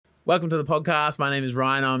Welcome to the podcast. My name is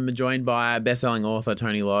Ryan. I'm joined by best-selling author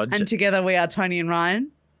Tony Lodge. And together we are Tony and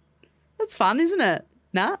Ryan. That's fun, isn't it?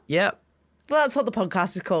 Nah? Yep. Well, that's what the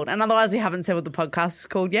podcast is called. And otherwise we haven't said what the podcast is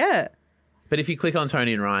called yet. But if you click on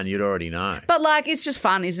Tony and Ryan, you'd already know. But, like, it's just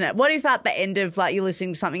fun, isn't it? What if at the end of, like, you're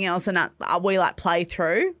listening to something else and we, like, play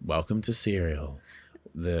through? Welcome to Serial.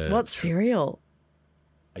 What's Serial?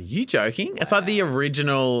 Are you joking? It's like the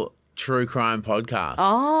original true crime podcast.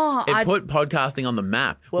 Oh. It put podcasting on the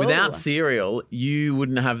map. Whoa. Without Serial, you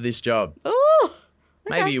wouldn't have this job. Ooh. Okay.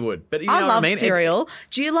 Maybe you would. But you know I what love I mean? Serial.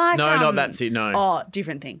 Do you like... No, not that. No. Oh,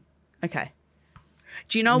 different thing. Okay.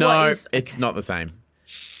 Do you know No, what is... it's not the same.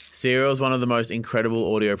 Serial is one of the most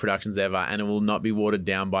incredible audio productions ever, and it will not be watered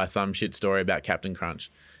down by some shit story about Captain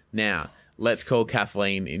Crunch. Now, let's call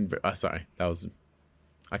Kathleen in... sorry, that was...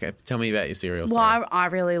 Okay, tell me about your cereal story. Well, I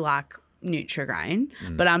really like Nutri-Grain,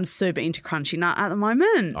 but I'm super into Crunchy Nut at the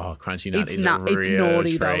moment. Oh, Crunchy Nut It's is not- a real it's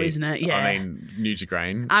naughty though, treat. isn't it? Yeah. I mean,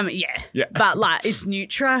 Nutri-Grain. Yeah. Yeah. But, like, it's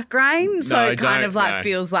Nutri-Grain, so No, it kind don't- of, like, no.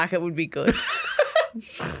 feels like it would be good.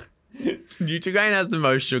 Nutri-Grain has the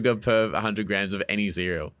most sugar per 100 grams of any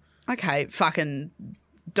cereal. Okay, fucking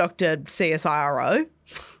Dr. CSIRO.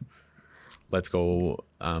 Let's call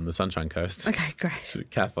the Sunshine Coast. Okay, great. To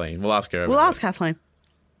Kathleen. We'll ask her. We'll about ask Kathleen.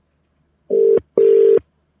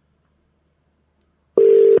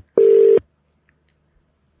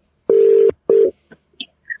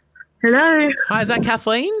 Hello. Hi, is that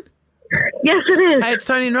Kathleen? Yes, it is. Hey, it's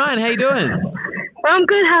Tony and Ryan. How you doing? I'm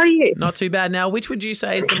good. How are you? Not too bad. Now, which would you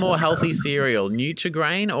say is the more healthy cereal,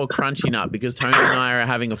 Nutri-Grain or Crunchy Nut? Because Tony and I are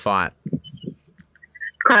having a fight.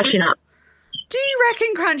 Crashing up. Do you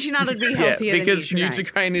reckon Crunchy Nut would be healthier because than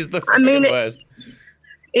Nutri-Grain? Nutri-Grain is the mean, worst.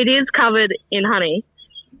 It is covered in honey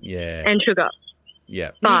Yeah. and sugar.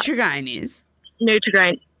 Yeah. But Nutri-Grain is?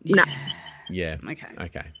 Nutri-Grain, no. Yeah. Okay.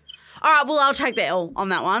 Okay. All right, well, I'll take the L on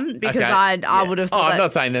that one because Okay. I Yeah. would have Oh, thought I'm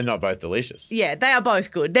not saying they're not both delicious. Yeah, they are both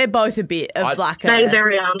good. They're both a bit of like They a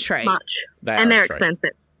vary treat. much. They and are they're a treat.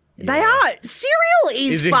 expensive. They are. Cereal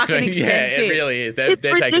is fucking expensive. Yeah, it really is. They're It's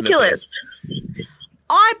taking the ridiculous. piss.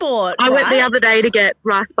 I bought. I went the right? other day to get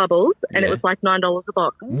rice bubbles and Yeah. it was like $9 a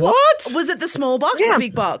box. What? Was it the small box or Yeah. the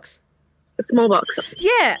big box? A small box.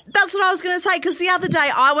 Yeah, that's what I was going to say because the other day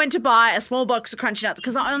I went to buy a small box of Crunchy Nuts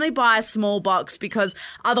because I only buy a small box because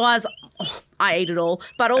otherwise I eat it all.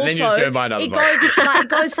 But also then you just go and buy another it box. goes like it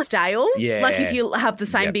goes stale. Yeah. Like if you have the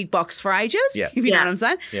same Yep. big box for ages. Yep. If you know Yeah. what I'm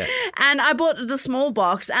saying. Yeah. And I bought the small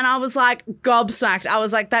box and I was like gobsmacked. I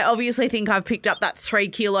was like, they obviously think I've picked up that 3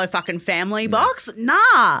 kilo fucking family box.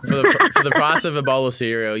 Nah. For the price of a bowl of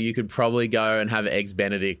cereal, you could probably go and have Eggs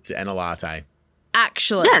Benedict and a latte.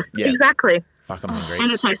 Actually. Yes, Yeah. exactly. Fuck, I'm And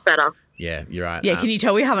hungry. it tastes better. Yeah, you're right. Yeah, can you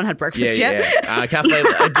tell we haven't had breakfast yet? Kathleen,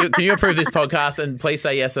 can you approve this podcast and please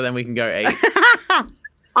say yes so then we can go eat?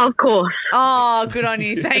 Of course. Oh, good on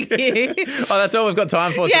you. Thank you. Oh, that's all we've got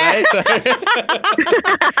time for Yeah. today. So.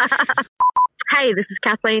 Hey, this is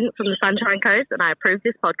Kathleen from the Sunshine Coast and I approve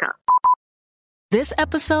this podcast. This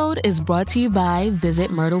episode is brought to you by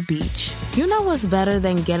Visit Myrtle Beach. You know what's better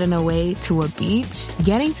than getting away to a beach?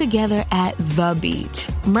 Getting together at the beach.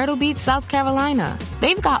 Myrtle Beach, South Carolina.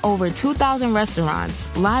 They've got over 2,000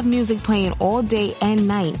 restaurants, live music playing all day and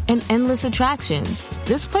night, and endless attractions.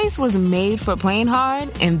 This place was made for playing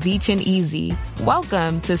hard and beaching easy.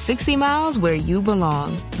 Welcome to 60 Miles where you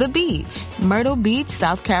belong. The beach. Myrtle Beach,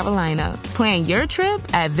 South Carolina. Plan your trip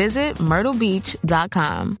at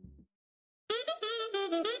visitmyrtlebeach.com.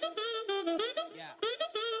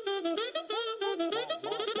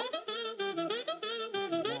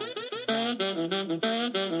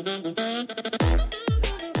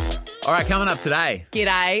 All right, coming up today.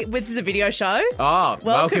 G'day. This is a video show. Oh,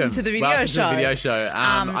 Welcome to the video Welcome show. To the video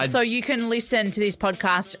show. So you can listen to this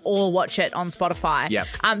podcast or watch it on Spotify. Yep.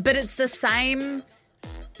 But it's the same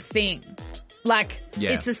thing. Like,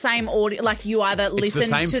 Yeah. it's the same audio. Like, you either listen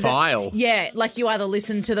same to file. Yeah, like you either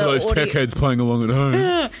listen to the those audio. tech heads playing along at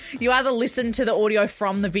home. You either listen to the audio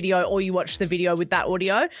from the video or you watch the video with that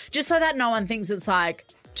audio, just so that no one thinks it's like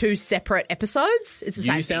 2 separate episodes. It's the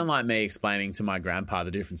same You thing. sound like me explaining to my grandpa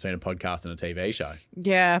the difference between a podcast and a TV show.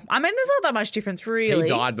 Yeah. I mean, there's not that much difference, really. He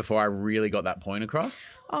died before I really got that point across.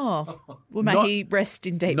 Oh. Well, may Not- he rest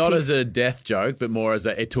in deep Not peace. as a death joke, but more as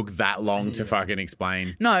it took that long to fucking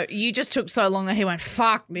explain. No, you just took so long that he went,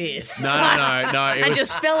 fuck this. No. It And was,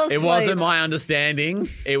 just fell asleep. It wasn't my understanding.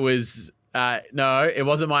 It was, no, it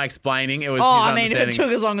wasn't my explaining. It was Oh, his I mean, if it understanding.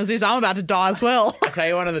 took as long as this, I'm about to die as well. I'll tell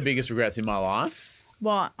you one of the biggest regrets in my life.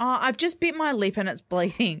 What? Oh, I've just bit my lip and it's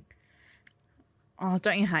bleeding. Oh,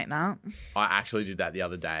 don't you hate that? I actually did that the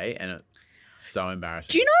other day, and it's so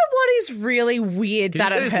embarrassing. Do you know what is really weird Can you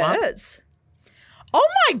that see it this lump? hurts? Oh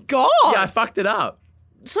my God. Yeah, I fucked it up.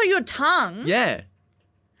 So your tongue. Yeah.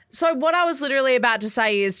 So what I was literally about to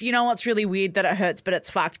say is, you know what's really weird that it hurts, but it's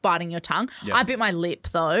fucked biting your tongue? Yeah. I bit my lip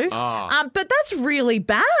though. Oh. But that's really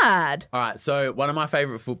bad. All right, so one of my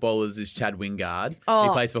favourite footballers is Chad Wingard. Oh, He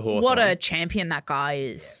plays for Hawthorn. What a champion that guy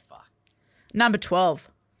is. Number 12.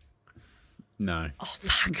 No. Oh,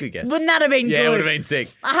 fuck. Good guess. Wouldn't that have been good? Yeah, it would have been sick.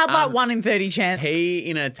 I had like 1 in 30 chance. He,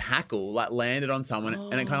 in a tackle, like landed on someone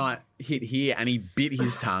and it kind of like hit here and he bit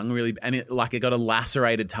his tongue really, and it got a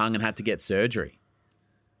lacerated tongue and had to get surgery.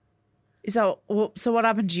 So what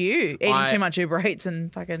happened to you? Eating too much Uber Eats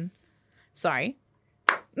and fucking... Sorry.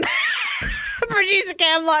 Producer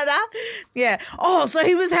Cam like that. Yeah. Oh, so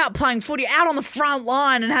he was out playing footy out on the front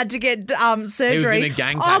line and had to get surgery. He was in a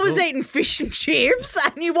gang I was tackle. eating fish and chips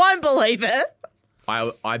and you won't believe it.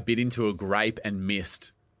 I bit into a grape and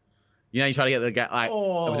missed. You know, you try to get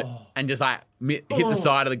the and just like hit the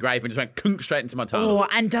side of the grape and just went kunk straight into my tongue. Oh,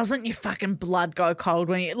 and doesn't your fucking blood go cold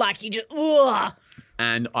when you just ugh.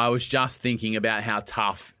 And I was just thinking about how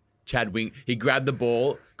tough Chad Wing. He grabbed the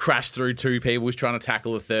ball, crashed through 2 people, was trying to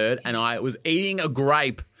tackle a third, and I was eating a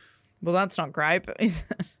grape. Well, that's not grape. Is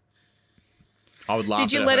it? I would laugh.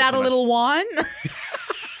 Did you at it let hurt out so a much. little wine?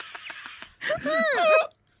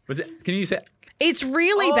 Was it? Can you say? It's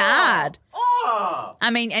really bad. I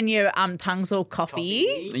mean, and your tongue's all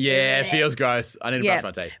coffee. Yeah, it feels gross. I need to brush my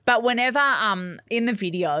teeth. But whenever in the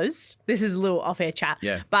videos, this is a little off-air chat.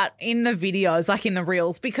 Yeah. But in the videos, like in the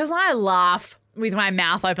reels, because I laugh with my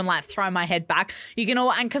mouth open, like throw my head back. You can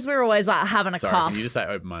all, and because we're always like having a Sorry, cough. can you just say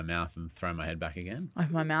open my mouth and throw my head back again?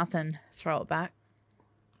 Open my mouth and throw it back.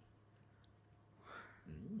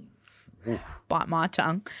 Bite my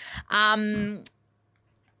tongue.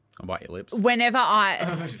 I'll bite your lips. Whenever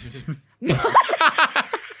I...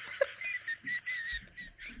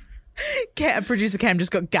 Producer Cam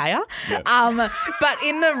just got gayer. Yep. But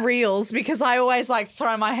in the reels, because I always like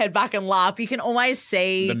throw my head back and laugh, you can always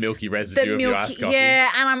see The milky residue of your iced coffee.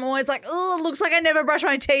 Yeah, and I'm always like, oh, it looks like I never brush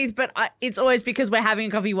my teeth, but it's always because we're having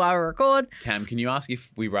a coffee while we record. Cam, can you ask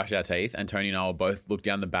if we brush our teeth? And Tony and I will both look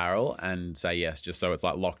down the barrel and say yes, just so it's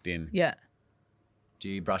like locked in. Yeah. Do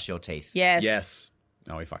you brush your teeth? Yes. Yes.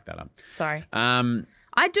 Oh, we fucked that up. Sorry.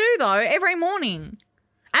 I do though, every morning.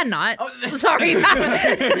 And night. Sorry. You know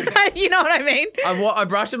what I mean? I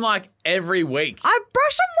brush them like every week. I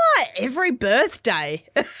brush them like every birthday.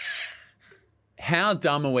 How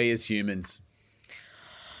dumb are we as humans?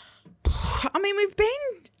 I mean, we've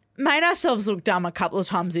made ourselves look dumb a couple of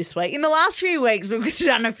times this week. In the last few weeks, we've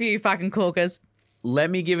done a few fucking corkers. Let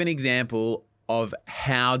me give an example of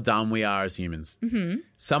how dumb we are as humans. Mm-hmm.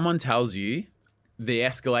 Someone tells you the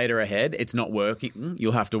escalator ahead, it's not working,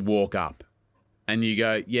 you'll have to walk up. And you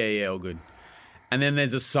go, yeah, all good. And then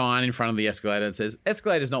there's a sign in front of the escalator that says,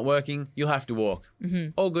 escalator's not working, you'll have to walk. Mm-hmm.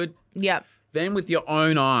 All good. Yep. Then with your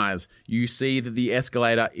own eyes, you see that the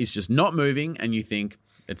escalator is just not moving and you think,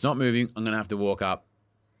 it's not moving, I'm going to have to walk up.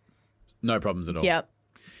 No problems at all. Yep.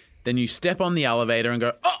 Then you step on the elevator and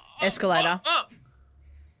go, Escalator.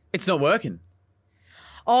 it's not working.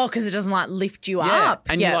 Oh, because it doesn't like lift you Yeah. up.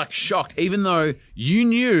 And you're like shocked, even though you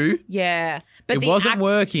knew yeah. But it wasn't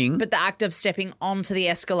working. But the act of stepping onto the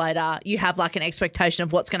escalator, you have like an expectation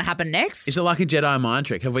of what's going to happen next. Is it like a Jedi mind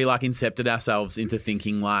trick? Have we like incepted ourselves into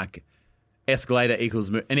thinking like escalator equals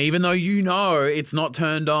and even though you know it's not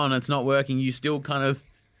turned on, it's not working, you still kind of...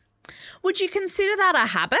 Would you consider that a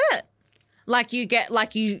habit? Like you get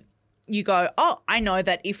like you go, oh, I know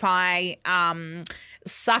that if I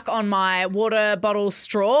suck on my water bottle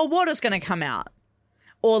straw, water's going to come out.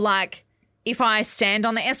 Or like if I stand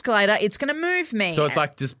on the escalator, it's going to move me. So it's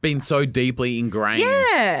like just been so deeply ingrained.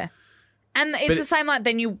 Yeah. And it's the same like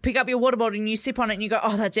then you pick up your water bottle and you sip on it and you go,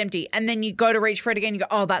 oh, that's empty. And then you go to reach for it again and you go,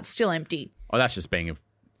 oh, that's still empty. Oh, that's just being a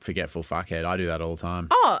forgetful fuckhead. I do that all the time.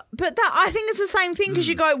 Oh, but I think it's the same thing because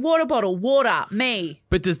you go, water bottle, water, me.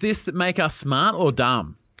 But does this make us smart or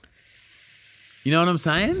dumb? You know what I'm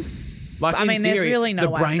saying? Like, I in mean, there's theory, really no the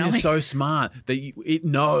way of brain knowing. is so smart that it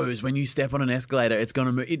knows when you step on an escalator, it's going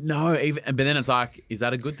to move. But then it's like, is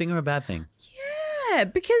that a good thing or a bad thing? Yeah,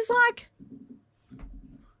 because like,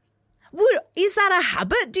 is that a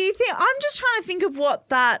habit? Do you think? I'm just trying to think of what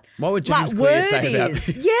would James like, Clear word say about is.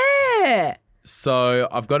 this? Yeah. So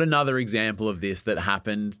I've got another example of this that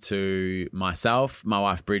happened to myself, my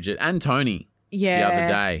wife Bridget, and Tony Yeah. the other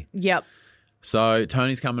day. Yep. So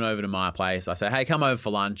Tony's coming over to my place. I say, hey, come over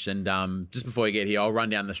for lunch. And just before you get here, I'll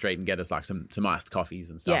run down the street and get us like some iced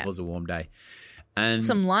coffees and stuff. Yeah. It was a warm day. And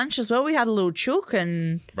Some lunch as well. We had a little chook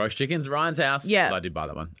and roast chickens at Ryan's house. Yeah. Well, I did buy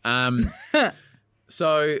that one.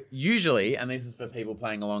 So usually, and this is for people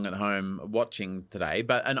playing along at home watching today,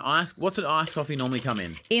 but what's an iced coffee normally come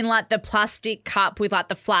in? In like the plastic cup with like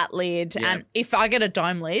the flat lid. Yeah. And if I get a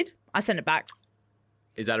dome lid, I send it back.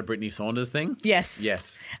 Is that a Brittany Saunders thing? Yes.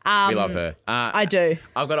 Yes. We love her. I do.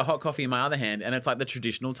 I've got a hot coffee in my other hand, and it's like the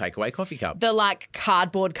traditional takeaway coffee cup. The like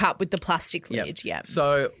cardboard cup with the plastic lid. Yeah.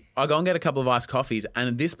 So I go and get a couple of iced coffees,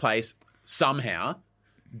 and this place somehow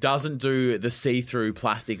doesn't do the see-through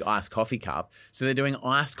plastic iced coffee cup. So they're doing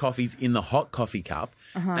iced coffees in the hot coffee cup.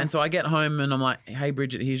 And so I get home and I'm like, hey,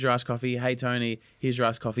 Bridget, here's your iced coffee. Hey, Tony, here's your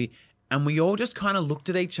iced coffee. And we all just kind of looked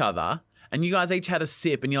at each other, and you guys each had a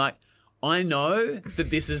sip, and you're like, I know that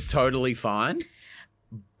this is totally fine,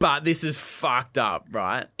 but this is fucked up,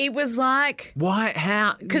 right? It was like, Why?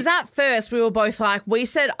 How? because at first we were both like, we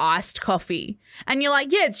said iced coffee. And you're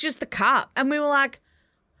like, yeah, it's just the cup. And we were like,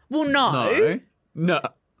 well, No.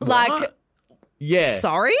 Like, What? Yeah.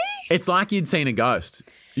 sorry? It's like you'd seen a ghost.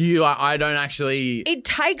 I don't actually. It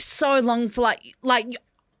takes so long for like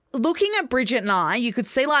looking at Bridget and I, you could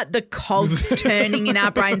see like the cogs turning in our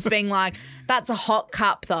brains being like, that's a hot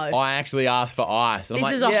cup though. I actually asked for ice. And I'm This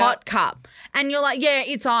like, is a yeah. hot cup. And you're like, yeah,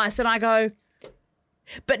 it's ice. And I go,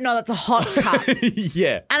 but no, that's a hot cup.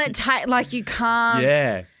 Yeah. And it like you can't.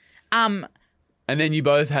 Yeah. And then you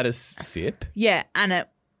both had a sip. it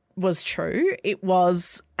was true. It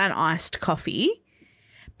was an iced coffee.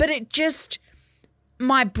 But it just,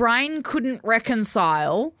 my brain couldn't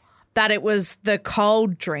reconcile that it was the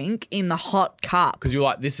cold drink in the hot cup. Because you're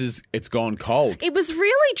like, it's gone cold. It was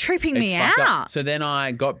really tripping me It's fucked up. out. So then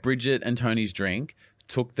I got Bridget and Tony's drink,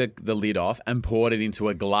 took the lid off and poured it into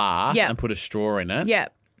a glass Yeah. and put a straw in it. Yeah.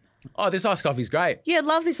 Oh, this iced coffee's great. Yeah,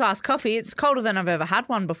 love this iced coffee. It's colder than I've ever had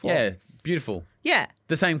one before. Yeah, beautiful. Yeah.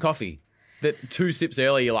 The same coffee. That 2 sips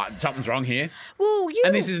earlier, you're like, something's wrong here. Well,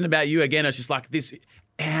 And this isn't about you again. It's just like this.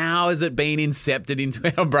 How has it been incepted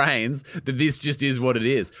into our brains that this just is what it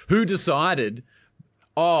is? Who decided?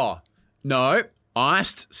 Oh, no,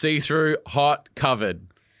 iced, see-through, hot, covered.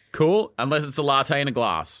 Cool, unless it's a latte in a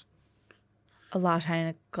glass. a latte in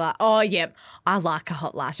a glass. Oh, yep. I like a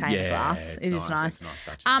hot latte in a Yeah, glass. it's It is nice. It's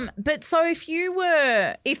nice touching. But so if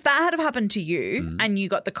that had have happened to you and you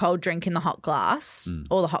got the cold drink in the hot glass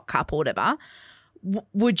or the hot cup or whatever,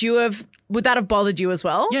 would that have bothered you as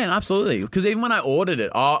well? Yeah, absolutely. Because even when I ordered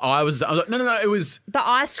it, I was like, no, it was The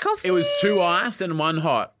iced coffee? It was 2 iced and 1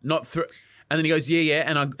 hot, not 3. And then he goes, yeah,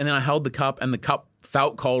 and then I held the cup, and the cup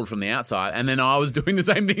felt cold from the outside. And then I was doing the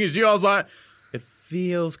same thing as you. I was like, it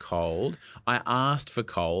feels cold. I asked for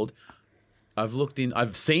cold.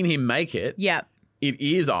 I've seen him make it. Yeah. It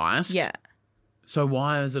is iced. Yeah. So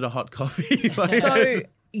why is it a hot coffee? So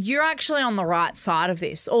you're actually on the right side of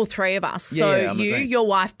this, all three of us. So Yeah, I'm you, agreeing. your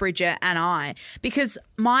wife Bridget, and I, because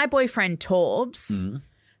my boyfriend Torbs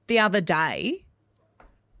the other day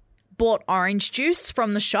bought orange juice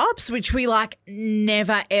from the shops, which we like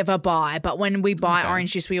never ever buy. But when we buy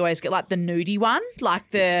orange juice, we always get like the nudie one, like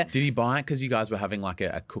the Did he buy it because you guys were having like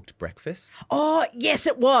a cooked breakfast? oh yes,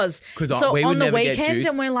 it was. 'Cause so we would on the never get weekend, juice.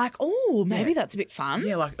 and we're like, oh, maybe that's a bit fun.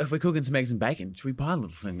 Yeah, like if we're cooking some eggs and bacon, should we buy a little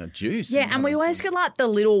thing of juice? Yeah, and we always get like the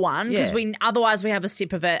little one because Yeah. otherwise we have a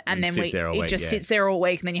sip of it and And it then sits there all it week, just yeah. sits there all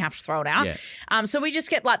week and then you have to throw it out. Yeah. So we just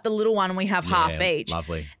get like the little one and we have half Yeah, each.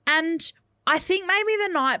 lovely. And I think maybe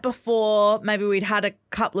the night before, maybe we'd had a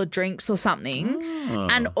couple of drinks or something, Oh,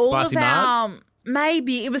 and all spicy of mug? our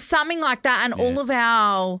maybe it was something like that, and all of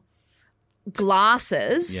our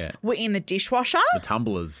glasses Yeah. were in the dishwasher. The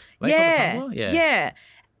tumblers. They call it Yeah, tumbler? yeah.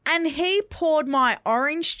 And he poured my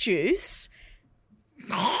orange juice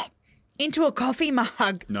into a coffee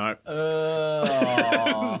mug. No.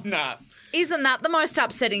 Nah. Isn't that the most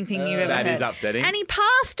upsetting thing you've ever heard? That is upsetting. And he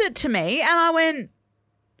passed it to me, and I went,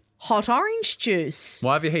 hot orange juice.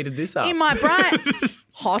 Why have you heated this up? In my brain,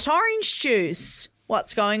 hot orange juice.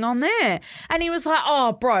 What's going on there? And he was like,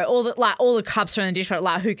 "Oh, bro, all the cups are in the dishwasher.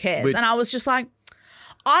 Like, who cares?" With- and I was just like,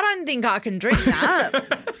 "I don't think I can drink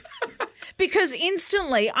that." Because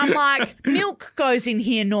instantly I'm like, milk goes in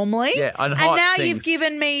here normally. Yeah, and and hot now things. you've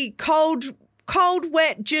given me cold,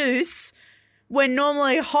 wet juice when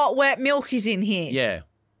normally hot, wet milk is in here. Yeah.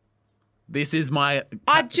 This is my.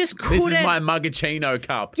 I just This is couldn't- my mugachino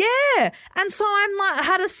cup. Yeah. And so I'm like,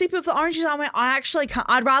 had a sip of the orange juice. I went, I actually can't.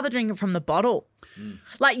 I'd rather drink it from the bottle.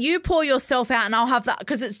 Like you pour yourself out and I'll have that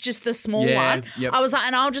because it's just the small Yeah, one. yep. I was like,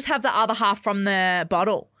 and I'll just have the other half from the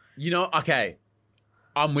bottle. You know, okay,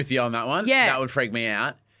 I'm with you on that one. Yeah. That would freak me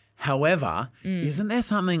out. However, isn't there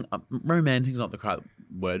something, romantic's not the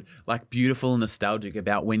word, like beautiful and nostalgic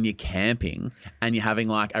about when you're camping and you're having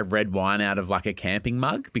like a red wine out of like a camping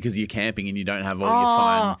mug because you're camping and you don't have all your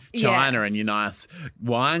fine china and your nice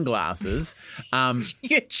wine glasses.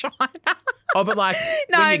 Your china. Oh, but like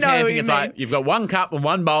No, when I you're know what camping, you it's mean. like you've got one cup and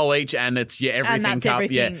one bowl each, and it's your everything that's cup.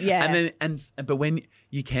 everything, yeah. And then but when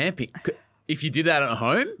you're camping, if you did that at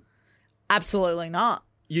home, Absolutely not.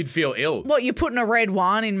 you'd feel ill. What, you're putting a red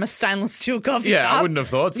wine in my stainless steel coffee Yeah, cup? I wouldn't have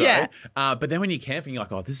thought so. Yeah. But then when you're camping, you're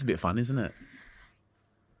like, oh, this is a bit fun, isn't it?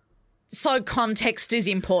 So context is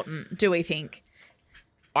important, do we think?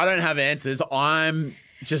 I don't have answers. I'm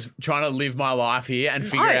just trying to live my life here and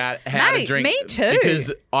figure No, out how to mate, drink. me too.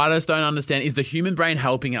 Because I just don't understand. Is the human brain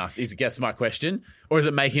helping us? Is I guess my question, or is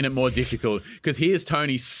it making it more difficult? Because here's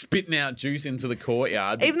Tony spitting out juice into the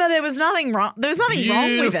courtyard. Even though there was nothing wrong. There was nothing wrong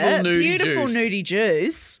with Beautiful it. nudie Beautiful juice. nudie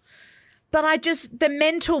juice. But the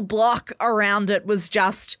mental block around it was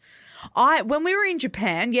just. When we were in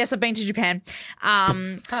Japan, yes, I've been to Japan.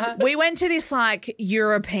 We went to this like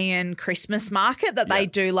European Christmas market that they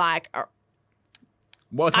do like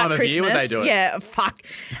What time at of Christmas. year would they do it? Yeah, fuck.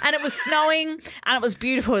 And it was snowing and it was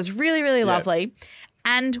beautiful. It was really, really lovely.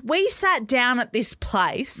 And we sat down at this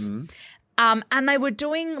place and they were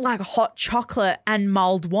doing like hot chocolate and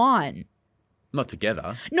mulled wine. Not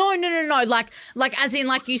together. No. Like as in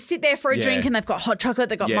like you sit there for a drink and they've got hot chocolate,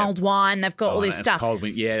 they've got mulled wine, they've got all this and stuff. It's cold.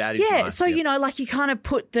 Yeah, that is Yeah, nice. so you know, like you kind of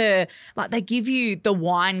put they give you the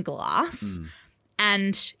wine glass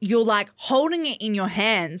and you're like holding it in your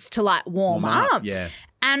hands to like warm up. Yeah.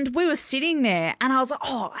 And we were sitting there and I was like,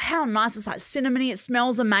 oh, how nice. It's like cinnamony. It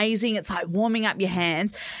smells amazing. It's like warming up your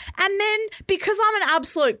hands. And then because I'm an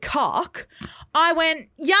absolute cock, I went,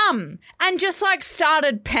 yum, and just like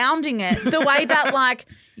started pounding it the way that like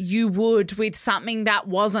you would with something that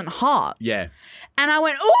wasn't hot. Yeah. And I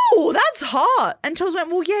went, oh, that's hot. And Tools went,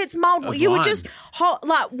 well, yeah, it's mulled. That's You were wine. just hot,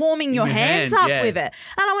 like warming your your hands hand, up yeah. with it.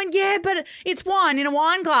 And I went, yeah, but it's wine in a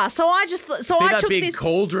wine glass. So I just, See I that took big this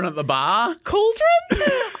cauldron at the bar? cauldron.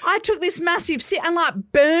 I took this massive sip and like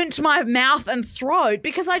burnt my mouth and throat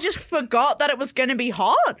because I just forgot that it was going to be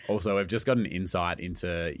hot. Also, we've just got an insight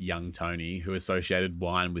into young Tony who associated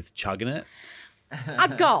wine with chugging it. A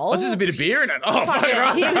goal. Oh, there's a bit of beer in it. Oh, fuck yeah,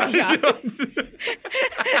 right. here we go.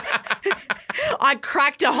 I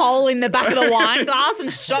cracked a hole in the back of the wine glass and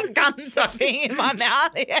shotgunned the thing in my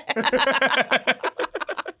mouth. Yeah.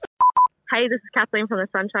 Hey, this is Kathleen from the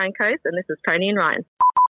Sunshine Coast, and this is Tony and Ryan.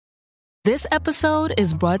 This episode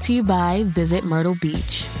is brought to you by Visit Myrtle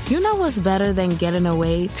Beach. You know what's better than getting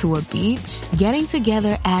away to a beach? Getting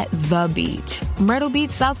together at the beach. Myrtle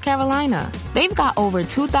Beach, South Carolina. They've got over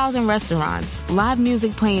 2,000 restaurants, live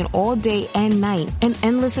music playing all day and night, and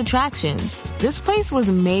endless attractions. This place was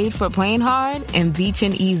made for playing hard and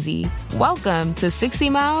beaching easy. Welcome to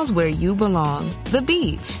 60 Miles where you belong. The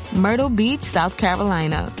beach. Myrtle Beach, South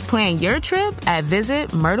Carolina. Plan your trip at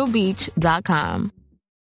visitmyrtlebeach.com.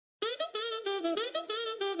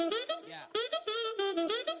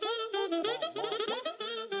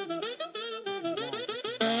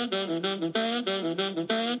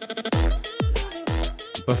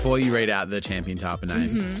 Before you read out the champion type of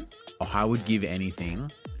names, I would give anything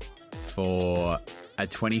for a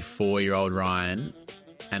 24-year-old Ryan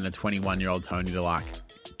and a 21-year-old Tony to like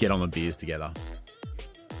get on the beers together.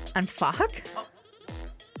 And fuck?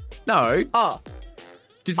 No. Oh.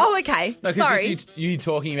 Just, Oh, okay. no, 'cause Sorry. just you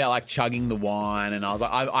talking about like chugging the wine, and I was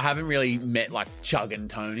like, I haven't really met like chugging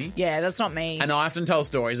Tony. Yeah, that's not me. And I often tell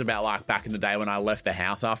stories about like back in the day when I left the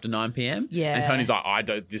house after 9 p.m. Yeah. And Tony's like, I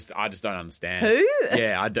just don't understand. Who?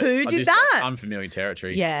 Yeah, I don't. Who did that? Unfamiliar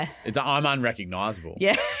territory. Yeah. I'm unrecognizable.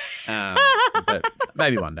 Yeah. But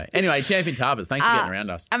maybe one day. Anyway, Champion Tarbers, thanks for getting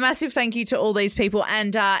around us. A massive thank you to all these people.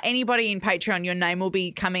 And anybody in Patreon, your name will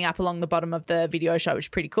be coming up along the bottom of the video show, which is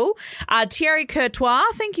pretty cool. Thierry Courtois,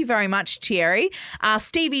 thank you very much, Thierry.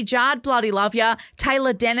 Stevie Jard, bloody love ya.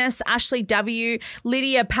 Taylor Dennis, Ashley W.,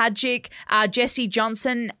 Lydia Padgick, Jesse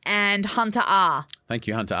Johnson, and Hunter R. Thank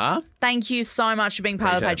you, Hunter R. Thank you so much for being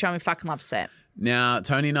part of the Appreciate Patreon. We fucking love set. Now,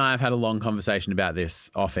 Tony and I have had a long conversation about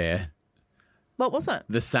this off air. What was it?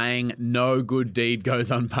 The saying, no good deed goes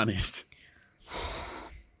unpunished.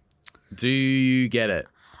 Do you get it?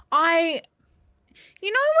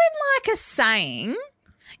 You know when like a saying,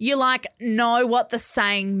 you like know what the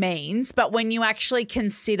saying means, but when you actually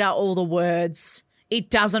consider all the words, it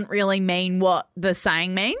doesn't really mean what the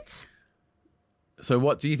saying means? So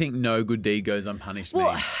what do you think no good deed goes unpunished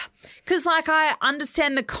means? Because like I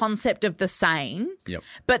understand the concept of the saying, Yep.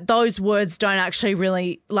 but those words don't actually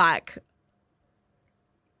really like,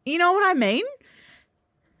 you know what I mean?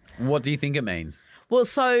 What do you think it means? Well,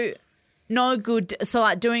 so no good. So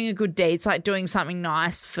like doing a good deed, it's like doing something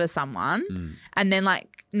nice for someone, and then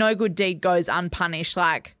like no good deed goes unpunished.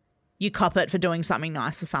 Like you cop it for doing something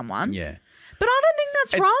nice for someone. Yeah. But I don't think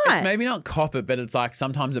that's right. It's maybe not cop it, but it's like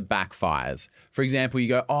sometimes it backfires. For example, you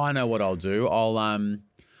go, I know what I'll do. I'm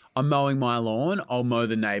mowing my lawn. I'll mow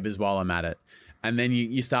the neighbours while I'm at it. And then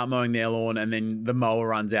you start mowing their lawn and then the mower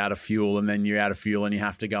runs out of fuel and then you're out of fuel and you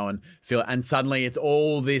have to go and fill it. And suddenly it's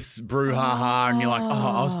all this brouhaha and you're like,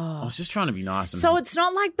 I was just trying to be nice. So it's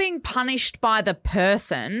not like being punished by the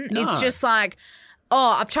person. No. It's just like,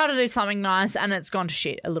 I've tried to do something nice and it's gone to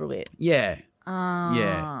shit a little bit. Yeah.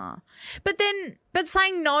 Yeah. But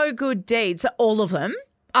saying no good deeds, all of them,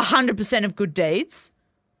 100% of good deeds.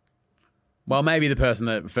 Well, maybe the person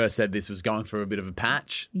that first said this was going through a bit of a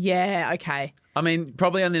patch. Yeah, okay. I mean,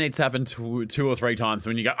 probably only needs to happen two or three times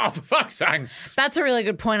when you go, for fuck's sake. That's a really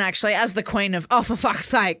good point, actually. As the queen of, for fuck's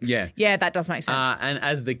sake. Yeah. Yeah, that does make sense. And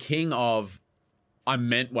as the king of, I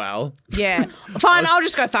meant well. Yeah. Fine, I'll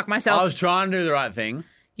just go fuck myself. I was trying to do the right thing.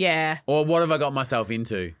 Yeah. Or what have I got myself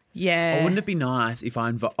into? Yeah. Or wouldn't it be nice if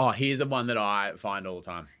here's the one that I find all the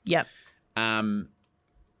time. Yep.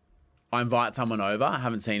 I invite someone over, I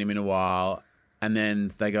haven't seen him in a while, and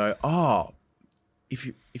then they go, if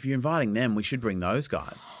you're inviting them, we should bring those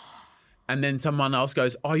guys. And then someone else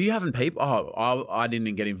goes, you haven't people? I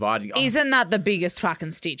didn't get invited. Isn't that the biggest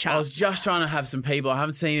fucking stitch up? I was just trying to have some people. I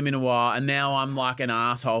haven't seen them in a while, and now I'm like an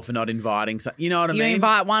asshole for not inviting. So, you know what I mean? You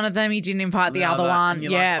invite one of them, you didn't invite the other one.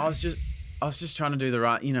 Yeah. Like, I was just trying to do the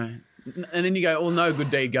right, And then you go, no good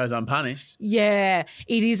deed goes unpunished. Yeah.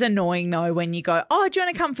 It is annoying though when you go, do you want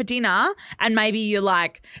to come for dinner? And maybe you're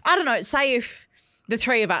like, I don't know, say if the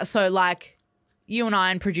three of us, so like you and I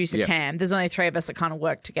and producer Cam, there's only three of us that kind of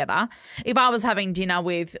work together. If I was having dinner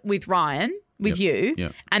with Ryan, with you,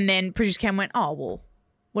 and then producer Cam went, well,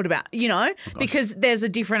 what about, because there's a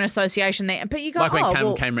different association there. But you go, like when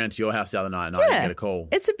Cam came around to your house the other night and I didn't get a call.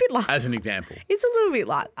 It's a bit like, as an example. It's a little bit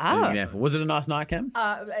like that. As an example. Was it a nice night, Cam?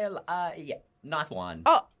 Yeah, nice wine.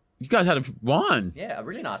 You guys had a wine. Yeah, a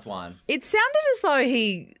really nice wine. It sounded as though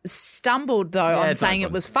he stumbled though on saying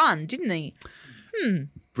it was fun, didn't he?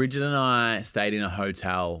 Bridget and I stayed in a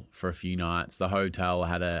hotel for a few nights. The hotel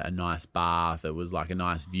had a nice bath. It was like a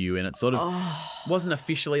nice view, and it sort of wasn't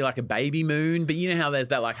officially like a baby moon, but you know how there's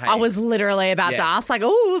that like, hey. I was literally about to ask, like,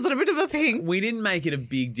 was it a bit of a thing? We didn't make it a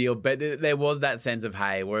big deal, but there was that sense of,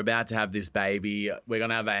 hey, we're about to have this baby. We're going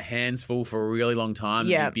to have our hands full for a really long time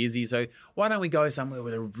and be busy. So why don't we go somewhere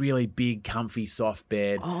with a really big, comfy, soft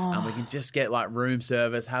bed and we can just get like room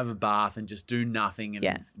service, have a bath and just do nothing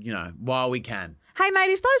and, while we can. Hey, mate,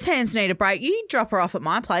 if those hands need a break, you drop her off at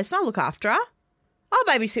my place and I'll look after her. I'll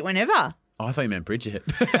babysit whenever. Oh, I thought you meant Bridget.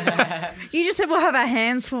 You just said we'll have our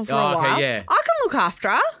hands full for a while. Yeah. I can look after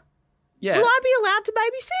her. Yeah. Will I be allowed to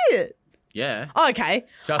babysit? Yeah. Oh, okay.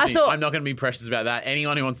 Trust me, I'm not going to be precious about that.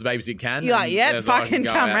 Anyone who wants to babysit can. You're like, fucking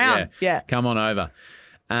come round. Yeah. Come on over.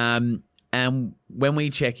 And when we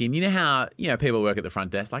check in, you know how, people work at the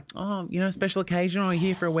front desk like, special occasion or are you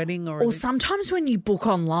here for a wedding? Or sometimes when you book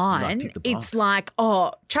online, it's like,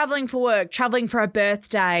 travelling for work, travelling for a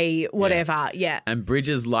birthday, whatever. Yeah. And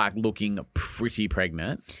Bridget's like looking pretty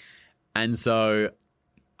pregnant. And so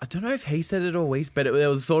I don't know if he said it or we, but it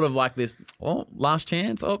was sort of like this, last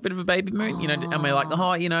chance, a bit of a baby moon, and we're like,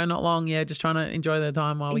 not long, just trying to enjoy their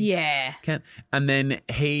time while we can. And then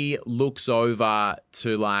he looks over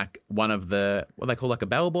to like one of the, what they call like a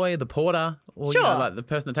bellboy, the porter, or like the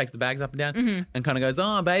person that takes the bags up and down, and kind of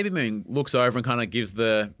goes, baby moon, looks over and kind of gives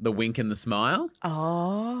the wink and the smile.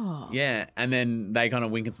 Oh. Yeah, and then they kind of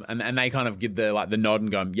wink and they kind of give the nod and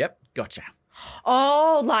go, yep, gotcha.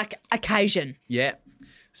 Oh, like occasion. Yeah.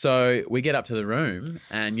 So we get up to the room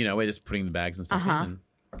and, we're just putting the bags and stuff in.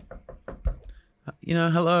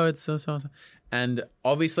 And, hello, it's so-and-so. And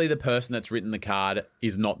obviously the person that's written the card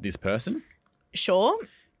is not this person. Sure.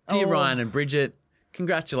 Dear Ryan and Bridget,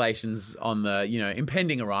 congratulations on the,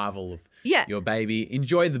 impending arrival of your baby.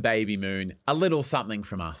 Enjoy the baby moon. A little something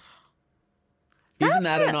from us. Isn't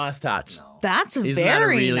that a nice touch? No. That's Isn't very that a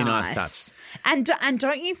really nice touch? And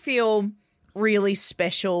don't you feel really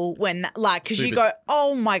special when because you go,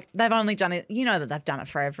 they've only done it, that they've done it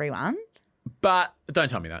for everyone, but don't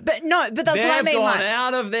tell me that. But that's what I mean. They've gone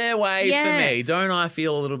out of their way for me. Don't I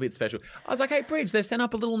feel a little bit special? I was like, hey, Bridge, they've sent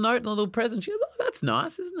up a little note and a little present. She goes, that's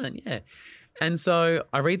nice, isn't it? Yeah. And so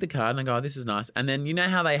I read the card and I go, this is nice. And then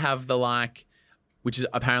how they have the which is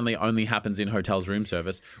apparently only happens in hotels room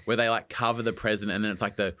service, where they cover the present and then it's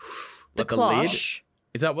like the cloche. Lid.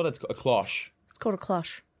 Is that what it's called? A cloche. It's called a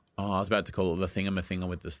cloche. Oh, I was about to call it the thingamathinga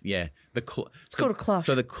with this. Yeah. It's called a cloche.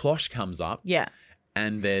 So the cloche comes up. Yeah.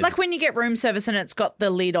 and there's Like when you get room service and it's got the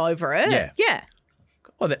lid over it. Yeah. Yeah.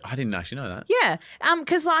 oh, I didn't actually know that. Yeah.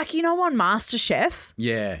 Because like, you know, on MasterChef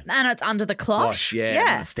Yeah, and it's under the cloche. cloche, yeah, and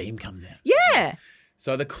Yeah. the steam comes out. Yeah.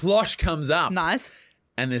 So the cloche comes up, Nice.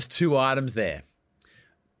 and there's 2 items there.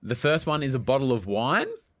 The first one is a bottle of wine,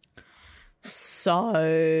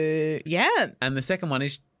 So, yeah. and the second one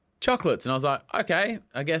is chocolates. And I was like, okay,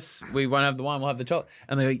 I guess we won't have the wine, we'll have the chocolate.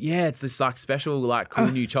 And they go, yeah, it's this like special, like cool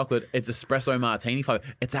new chocolate. It's espresso martini flavor.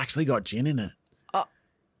 It's actually got gin in it.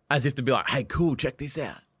 As if to be like, hey, cool, check this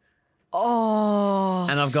out. Oh.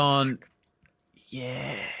 And I've gone,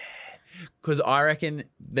 yeah. Because I reckon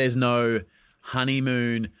there's no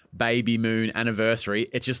honeymoon, baby moon, anniversary.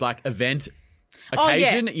 It's just like event,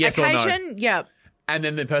 occasion, yes or no. Occasion, yeah. And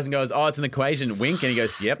then the person goes, oh, it's an equation, wink. And he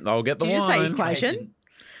goes, yep, I'll get the Did you wine. say equation?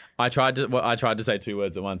 I tried to say 2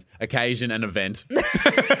 words at once. Occasion and event.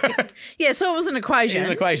 Yeah, so it was an equation.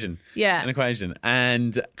 An equation. Yeah. An equation.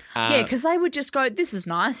 And Yeah, because they would just go, this is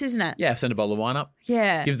nice, isn't it? yeah, send a bottle of wine up.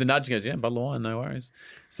 Yeah. Gives the nudge, goes, yeah, bottle of wine, no worries.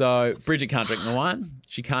 So Bridget can't drink the wine.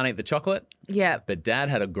 She can't eat the chocolate. Yeah. But Dad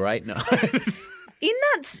had a great night. In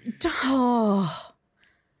that,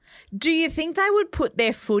 do you think they would put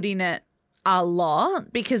their foot in it a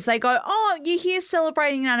lot? Because they go, oh, you're here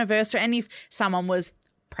celebrating an anniversary. And if someone was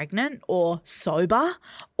pregnant or sober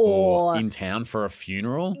or in town for a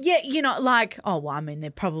funeral. yeah, you know, like, oh, well, I mean, they're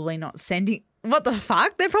probably not sending, what the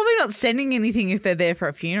fuck? They're probably not sending anything if they're there for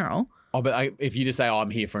a funeral. Oh, but if you just say, oh, I'm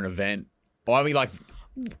here for an event. Or I mean, like,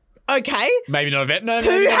 Okay. maybe not event. No, Who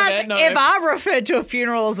maybe not has event, no, ever referred to a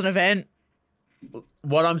funeral as an event?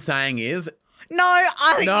 What I'm saying is. No,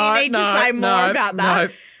 I think you need to say more about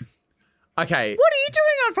that. No. Okay. What are you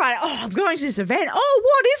doing on Friday? Oh, I'm going to this event. Oh,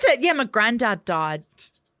 what is it? Yeah, my granddad died.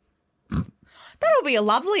 That'll be a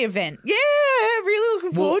lovely event. Yeah, really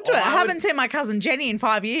looking forward to it. I haven't seen my cousin Jenny in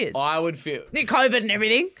 5 years. I would feel COVID and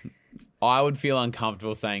everything.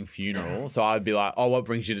 uncomfortable saying funeral. So I'd be like, oh, what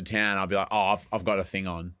brings you to town? I'd be like, oh, I've got a thing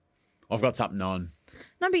on. I've got something on.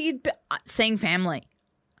 No, but you'd be seeing family.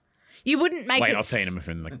 You wouldn't make Wait, it. not seeing them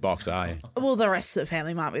in the box, are you? Well, the rest of the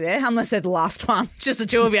family might be there, unless they're the last one. Just the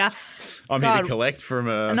two of you. I'm here God. to collect from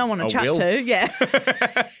a No one to a chat will. to.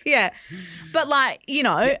 Yeah. Yeah. But, like, you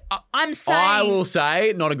know, I'm saying. I will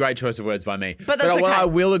say, not a great choice of words by me. But that's what okay. I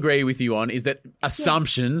will agree with you on is that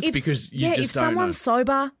assumptions, because you if just don't know. someone's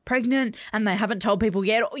sober, pregnant, and they haven't told people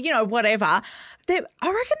yet, or, you know, whatever, I reckon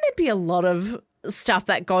there'd be a lot of stuff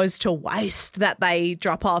that goes to waste that they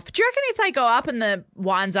drop off. Do you reckon if they go up and the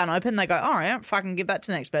wine's unopened, they go, all right, fucking give that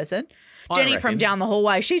to the next person? I Jenny reckon. from down the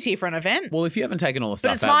hallway, she's here for an event. Well, if you haven't taken all the stuff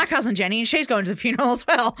But it's out, my cousin Jenny and she's going to the funeral as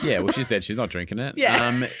well. yeah, well, she's dead. She's not drinking it.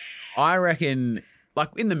 Yeah. I reckon, like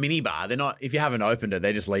in the minibar, they're not. If you haven't opened it,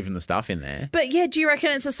 they're just leaving the stuff in there. But yeah, do you reckon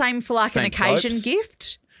it's the same for like an Same occasion soaps?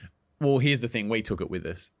 gift? Well, here's the thing: we took it with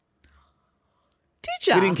us. Did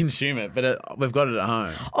you? We didn't consume it, but we've got it at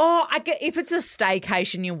home. Oh, I get if it's a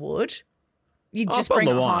staycation, you would. You'd just a bring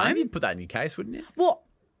it bottle of wine. home. You'd put that in your case, wouldn't you? Well,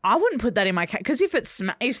 I wouldn't put that in my case because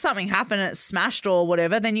if something happened and it's smashed or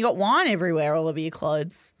whatever, then you got wine everywhere all over your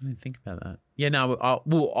clothes. I didn't think about that. Yeah, no. I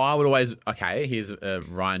would always. Okay, here's a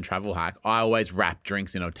Ryan travel hack. I always wrap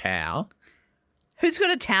drinks in a towel. Who's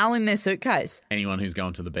got a towel in their suitcase? Anyone who's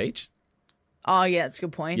going to the beach. Oh, yeah, that's a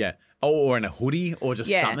good point. Yeah. Or in a hoodie or just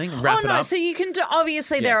Yeah. something. Wrap oh it no, up. so you can do.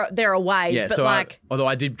 Obviously, Yeah. there are ways, Yeah, but so like, although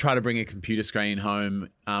I did try to bring a computer screen home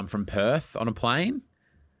from Perth on a plane,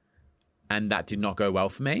 and that did not go well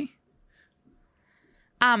for me.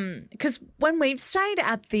 because when we've stayed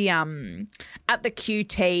at the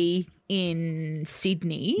QT in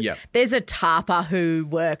Sydney, Yep. there's a tarper who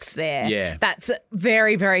works there. Yeah. That's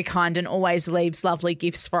very, very kind and always leaves lovely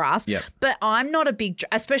gifts for us. Yep. But I'm not a big,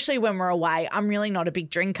 especially when we're away, I'm really not a big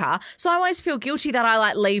drinker. So I always feel guilty that I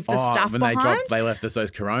like leave the stuff when behind. they left us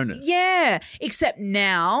those Coronas. Yeah. Except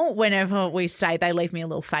now, whenever we stay, they leave me a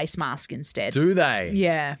little face mask instead. Do they?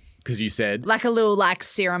 Yeah. Because you said Like a little like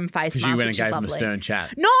serum face mask. you went and which gave is them a lovely. stern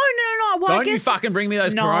chat. No. Well, I Don't you guess, fucking bring me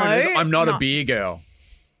those No, Coronas. I'm not no. a beer girl.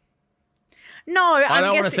 No, I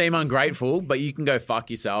don't want to seem ungrateful, but you can go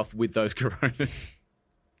fuck yourself with those Coronas.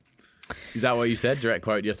 Is that what you said? Direct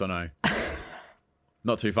quote, yes or no?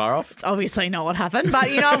 Not too far off. It's obviously not what happened,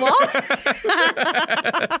 but you know what?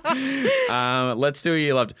 Let's do a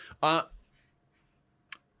you loved. I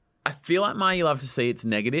feel like my you love to see it's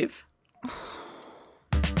negative.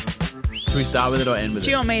 Should we start with it or end with Do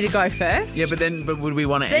it? you want me to go first? Yeah, but would we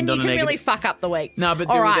want to Then end you on a can negative? really fuck up the week. No, but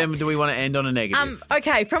All right. do we want to end on a negative?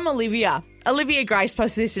 Okay, from Olivia. Olivia Grace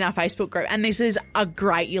posted this in our Facebook group, and this is a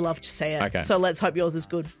great you love to see it. Okay. So let's hope yours is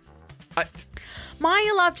good. I- My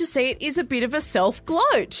you love to see it is a bit of a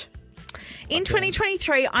self-gloat. In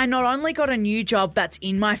 2023, I not only got a new job that's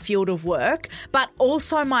in my field of work, but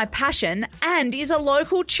also my passion and is a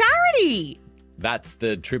local charity. That's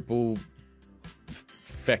the triple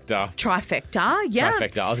Trifecta, yeah.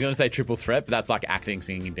 Trifecta. I was going to say triple threat, but that's like acting,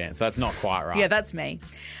 singing, and dance. So that's not quite right. Yeah, that's me.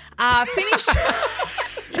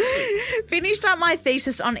 Finished up my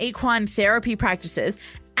thesis on equine therapy practices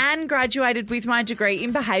and graduated with my degree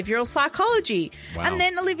in behavioural psychology. Wow. And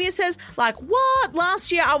then Olivia says, like, what?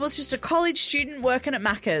 Last year I was just a college student working at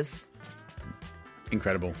Macca's.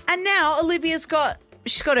 Incredible. And now Olivia's got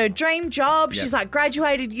her dream job. Yep. She's like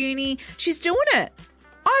graduated uni. She's doing it.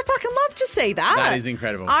 I fucking love to see that. That is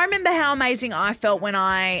incredible. I remember how amazing I felt when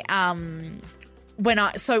I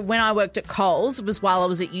worked at Coles, it was while I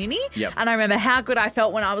was at uni. Yep. And I remember how good I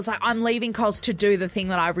felt when I was like, I'm leaving Coles to do the thing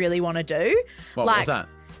that I really want to do. What was that?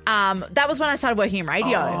 That was when I started working in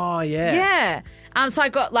radio. Oh, yeah. Yeah. So I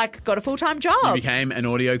got a full-time You job. became an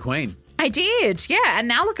audio queen. I did. Yeah. And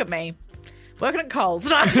now look at me. Working at Coles.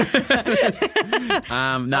 No.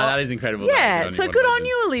 That is incredible. Yeah, That's so what good I on imagine.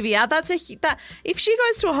 you, Olivia. That if she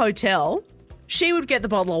goes to a hotel, she would get the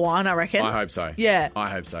bottle of wine, I reckon. I hope so. Yeah.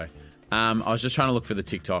 I hope so. I was just trying to look for the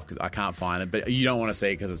TikTok. I can't find it, but you don't want to see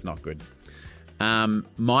it because it's not good.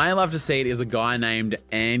 My love to see it is a guy named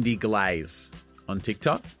Andy Glaze on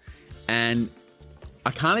TikTok. And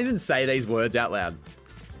I can't even say these words out loud.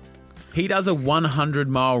 He does a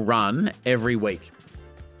 100-mile run every week.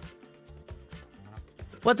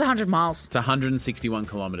 What's 100 miles? It's 161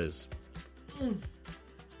 kilometers.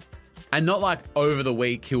 And not like over the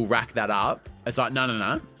week he'll rack that up. It's like,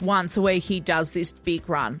 no. Once a week he does this big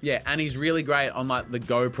run. Yeah, and he's really great on like the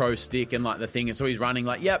GoPro stick and like the thing. And so he's running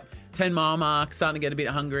like, 10-mile mark, starting to get a bit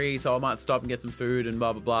hungry, so I might stop and get some food and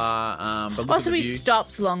blah, blah, blah. But look at So the he view.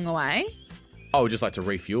 stops along the way. Oh, just like to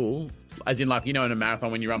refuel. As in like, in a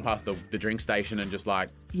marathon when you run past the drink station and just like...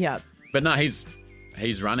 Yeah. But no, he's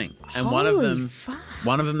running. And Holy fuck.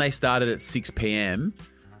 one of them they started at 6 p.m.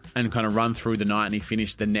 and kind of run through the night, and he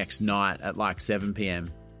finished the next night at like 7 p.m.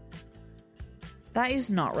 That is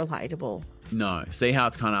not relatable. No. See how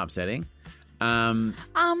it's kind of upsetting?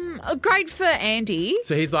 Great for Andy.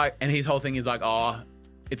 So he's like, and his whole thing is like,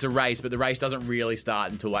 it's a race, but the race doesn't really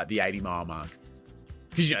start until like the 80-mile mark.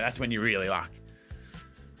 Because, that's when you really like,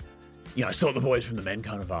 sort the boys from the men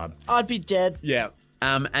kind of vibe. I'd be dead. Yeah.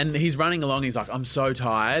 And he's running along. He's like, I'm so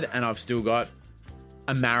tired, and I've still got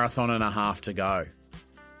a marathon and a half to go.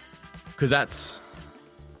 Because that's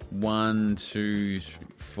 1, 2, 3,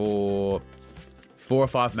 4 or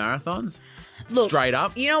 5 marathons. Look, straight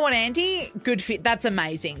up. You know what, Andy? Good fit. That's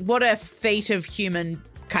amazing. What a feat of human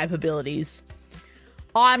capabilities.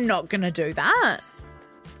 I'm not going to do that.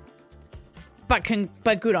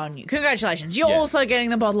 But good on you. Congratulations. You're also getting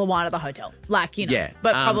the bottle of wine at the hotel. But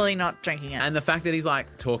probably not drinking it. And the fact that he's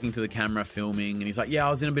like talking to the camera, filming, and he's like, I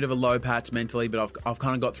was in a bit of a low patch mentally, but I've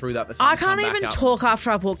kind of got through that. I can't even talk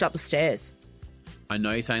after I've walked up the stairs. I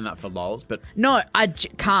know you're saying that for lols, but... No, I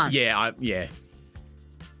can't. Yeah.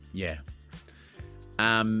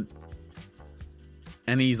 And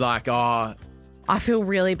he's like, I feel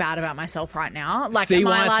really bad about myself right now. Like, see am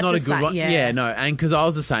why I allowed it's not to a good say? one? Yeah, no, and because I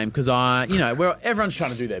was the same, because everyone's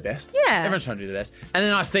trying to do their best. Yeah. Everyone's trying to do their best. And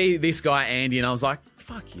then I see this guy, Andy, and I was like,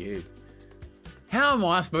 fuck you. How am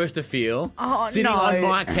I supposed to feel sitting on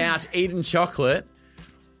my couch eating chocolate,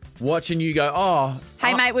 watching you go,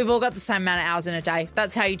 Hey, mate, we've all got the same amount of hours in a day.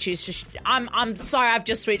 That's how you choose to... I'm sorry, I've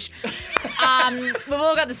just switched. We've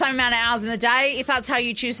all got the same amount of hours in the day. If that's how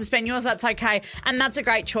you choose to spend yours, that's okay. And that's a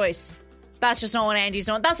great choice. That's just not what Andy's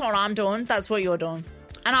doing. That's not what I'm doing. That's what you're doing.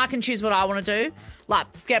 And I can choose what I want to do. Like,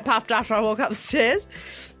 get puffed after I walk upstairs.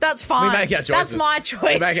 That's fine. We make our choices. That's my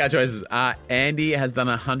choice. We make our choices. Andy has done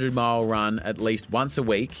a 100-mile run at least once a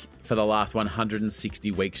week for the last 160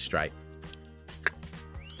 weeks straight.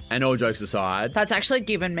 And all jokes aside... That's actually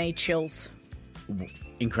given me chills.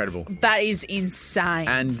 Incredible. That is insane.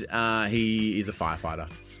 And he is a firefighter.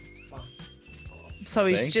 So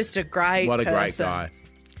he's just a great What a great person. guy.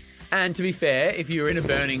 And to be fair, if you were in a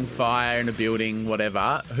burning fire in a building,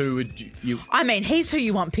 whatever, who would you... I mean, he's who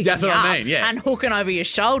you want picking That's what you I up mean, yeah. and hooking over your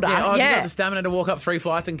shoulder. have you got the stamina to walk up 3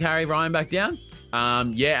 flights and carry Ryan back down?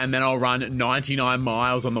 And then I'll run 99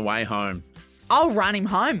 miles on the way home. I'll run him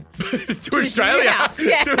home. to Australia. new house,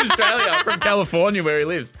 yeah. To Australia from California where he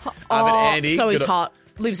lives. But Andy, so he's good- hot.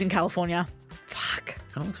 Lives in California. Fuck. Kind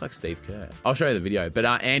of looks like Steve Kerr. I'll show you the video. But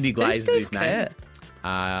Andy Glaze is his name.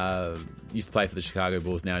 Used to play for the Chicago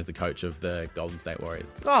Bulls. Now he's the coach of the Golden State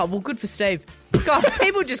Warriors. Oh, well, good for Steve. God,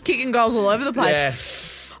 people just kicking goals all over the place. Yeah.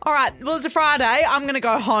 All right, well, it's a Friday. I'm going to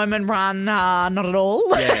go home and run not at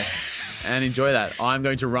all. Yeah. And enjoy that. I'm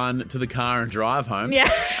going to run to the car and drive home. Yeah.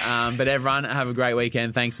 But everyone, have a great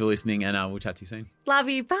weekend. Thanks for listening, and we'll chat to you soon. Love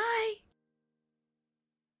you. Bye.